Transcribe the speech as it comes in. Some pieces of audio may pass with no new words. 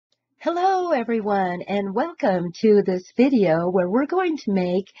Hello everyone, and welcome to this video where we're going to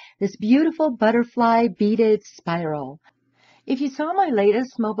make this beautiful butterfly beaded spiral. If you saw my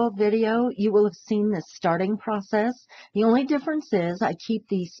latest mobile video, you will have seen the starting process. The only difference is I keep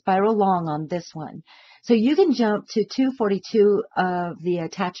the spiral long on this one. So you can jump to 242 of the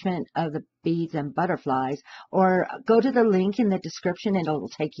attachment of the beads and butterflies, or go to the link in the description and it'll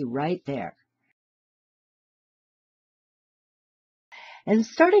take you right there. And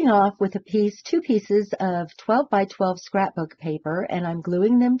starting off with two pieces of 12 by 12 scrapbook paper, and I'm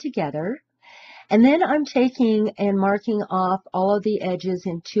gluing them together. And then I'm taking and marking off all of the edges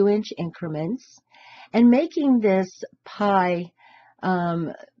in 2-inch increments and making this pie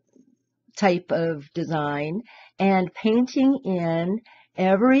type of design and painting in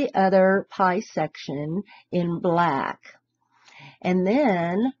every other pie section in black. And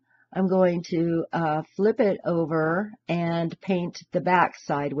then I'm going to flip it over and paint the back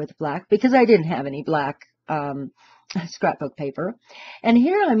side with black because I didn't have any black scrapbook paper. And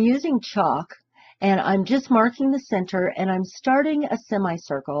here I'm using chalk and I'm just marking the center and I'm starting a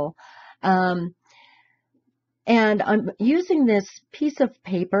semicircle. And I'm using this piece of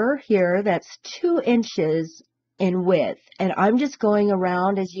paper here that's 2 inches in width. And I'm just going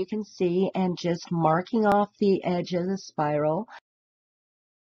around, as you can see, and just marking off the edge of the spiral,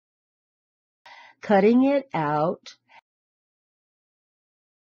 cutting it out,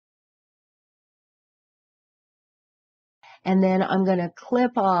 and then I'm going to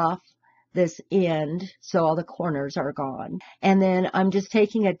clip off this end so all the corners are gone. And then I'm just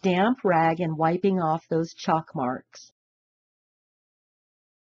taking a damp rag and wiping off those chalk marks.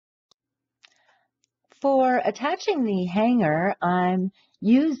 For attaching the hanger, I'm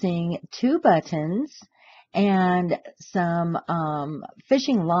using 2 buttons and some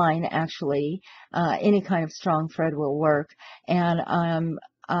fishing line, actually. Any kind of strong thread will work. And I'm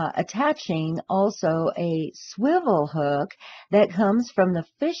attaching also a swivel hook that comes from the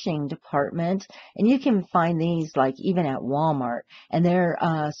fishing department, and you can find these like even at Walmart, and they're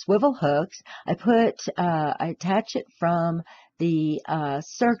swivel hooks. I attach it from the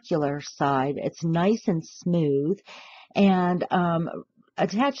circular side. It's nice and smooth, and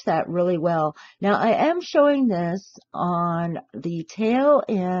attach that really well. Now I am showing this on the tail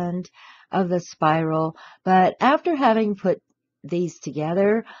end of the spiral, but after having put these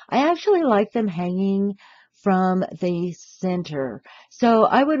together, I actually like them hanging from the center. So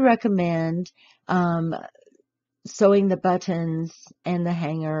I would recommend sewing the buttons and the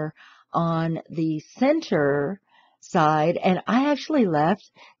hanger on the center side, and I actually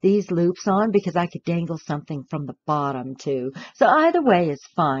left these loops on because I could dangle something from the bottom too. So either way is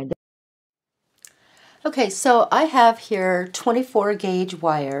fine. Okay, so I have here 24 gauge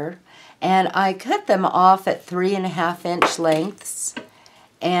wire, and I cut them off at 3.5 inch lengths,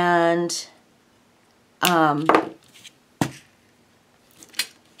 and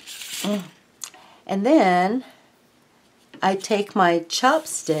then I take my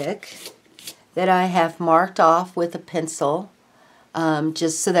chopstick that I have marked off with a pencil,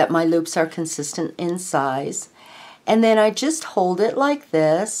 just so that my loops are consistent in size, and then I just hold it like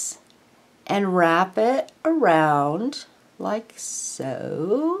this and wrap it around like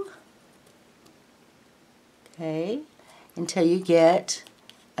so, okay, until you get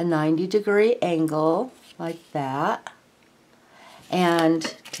a 90-degree angle like that.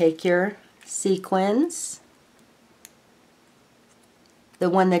 And take your sequins, the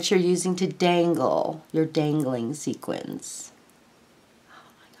one that you're using to dangle, your dangling sequins.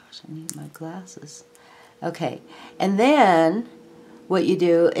 Oh my gosh, I need my glasses. Okay, and then what you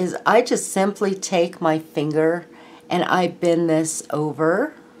do is I just simply take my finger and I bend this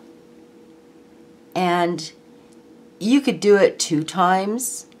over, and you could do it 2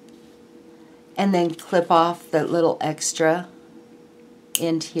 times and then clip off that little extra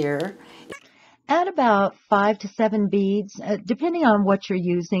end here. Add about 5 to 7 beads, depending on what you're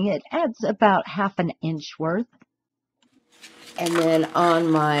using. It adds about 1/2 inch worth. And then on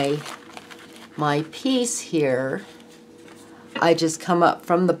my piece here, I just come up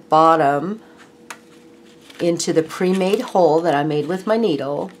from the bottom into the pre-made hole that I made with my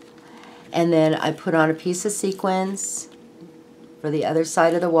needle, and then I put on a piece of sequins for the other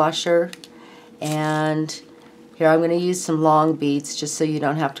side of the washer, and here I'm going to use some long beads just so you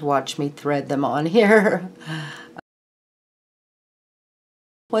don't have to watch me thread them on here.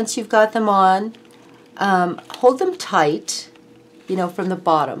 Once you've got them on, hold them tight, you know, from the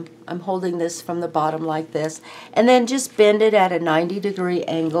bottom. I'm holding this from the bottom like this, and then just bend it at a 90-degree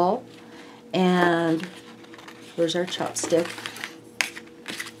angle. And here's our chopstick.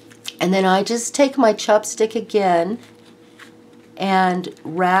 And then I just take my chopstick again and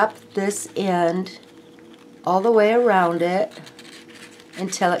wrap this end all the way around it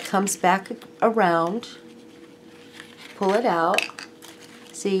until it comes back around. Pull it out.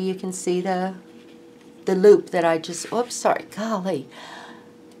 See, you can see the loop that I just, oops, sorry, golly.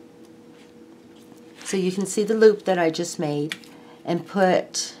 So you can see the loop that I just made, and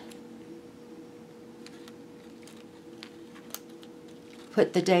put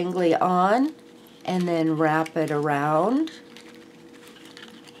the dangly on, and then wrap it around,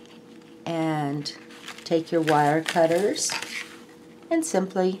 and take your wire cutters and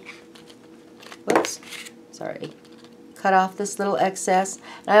simply, whoops, sorry, cut off this little excess.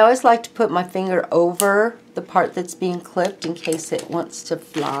 And I always like to put my finger over the part that's being clipped in case it wants to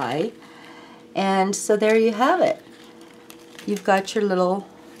fly. And so there you have it. You've got your little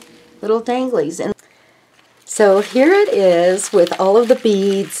danglies. And so here it is with all of the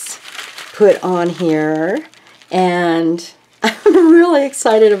beads put on here, and I'm really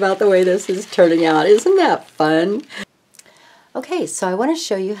excited about the way this is turning out. Isn't that fun? Okay, so I want to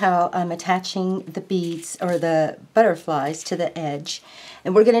show you how I'm attaching the beads or the butterflies to the edge.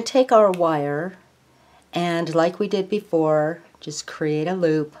 And we're going to take our wire and, like we did before, just create a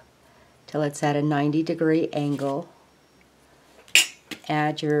loop till it's at a 90-degree angle.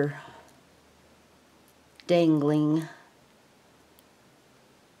 Add your dangling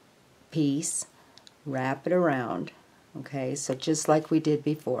piece, wrap it around. Okay, so just like we did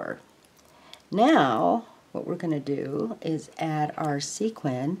before. Now, what we're going to do is add our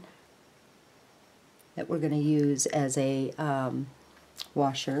sequin that we're going to use as a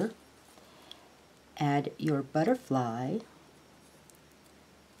washer. Add your butterfly.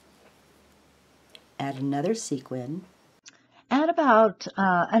 Add another sequin. Add about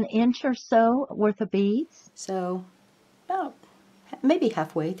an inch or so worth of beads. So about maybe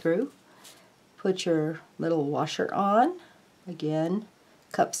halfway through. Put your little washer on. Again,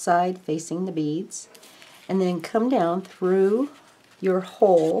 cup side facing the beads. And then come down through your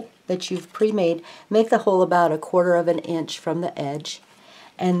hole that you've pre-made. Make the hole about 1/4 of an inch from the edge.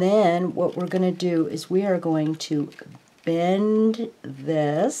 And then what we're going to do is we are going to bend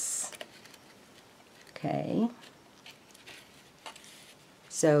this. Okay.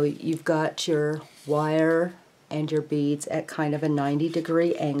 So you've got your wire and your beads at kind of a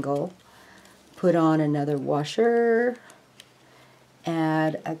 90-degree angle. Put on another washer.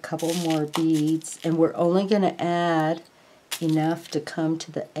 Add a couple more beads, and we're only going to add enough to come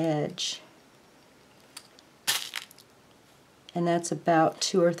to the edge, and that's about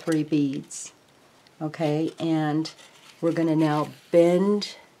 2 or 3 beads. Okay, and we're going to now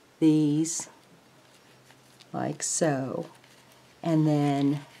bend these like so, and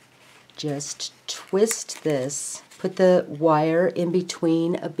then just twist this, put the wire in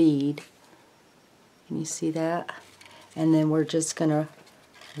between a bead. Can you see that? And then we're just going to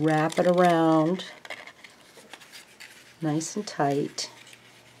wrap it around nice and tight,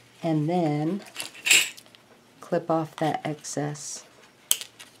 and then clip off that excess.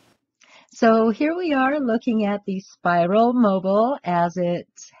 So here we are looking at the spiral mobile as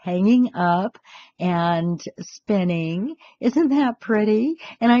it's hanging up and spinning. Isn't that pretty?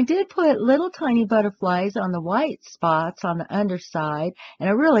 And I did put little tiny butterflies on the white spots on the underside, and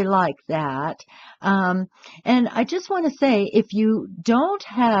I really like that. And I just want to say, if you don't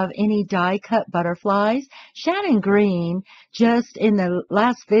have any die cut butterflies, Shannon Green, just in the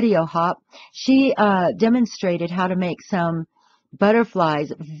last video hop, she demonstrated how to make some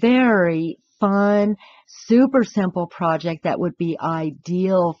butterflies. Very fun, super simple project that would be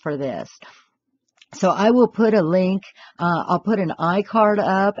ideal for this. So I will put a link, I'll put an iCard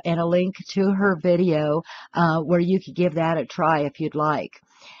up and a link to her video where you could give that a try if you'd like.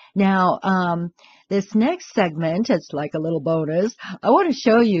 Now, this next segment, it's like a little bonus. I want to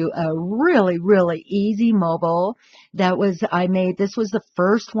show you a really, really easy mobile that I made. This was the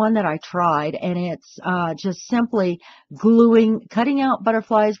first one that I tried, and it's just simply cutting out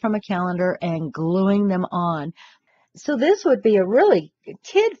butterflies from a calendar and gluing them on. So this would be a really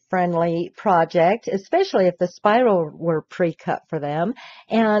kid-friendly project, especially if the spiral were pre-cut for them.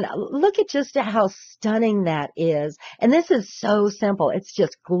 And look at just how stunning that is. And this is so simple. It's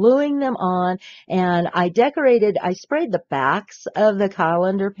just gluing them on. And I sprayed the backs of the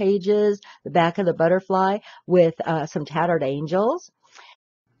calendar pages, the back of the butterfly, with some tattered angels.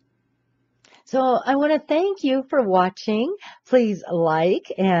 So I want to thank you for watching. Please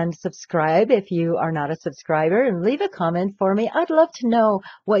like and subscribe if you are not a subscriber, and leave a comment for me. I'd love to know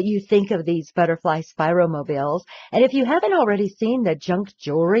what you think of these butterfly spiromobiles. And if you haven't already seen the junk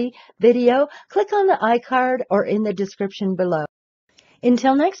jewelry video, click on the iCard or in the description below.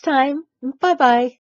 Until next time, bye-bye.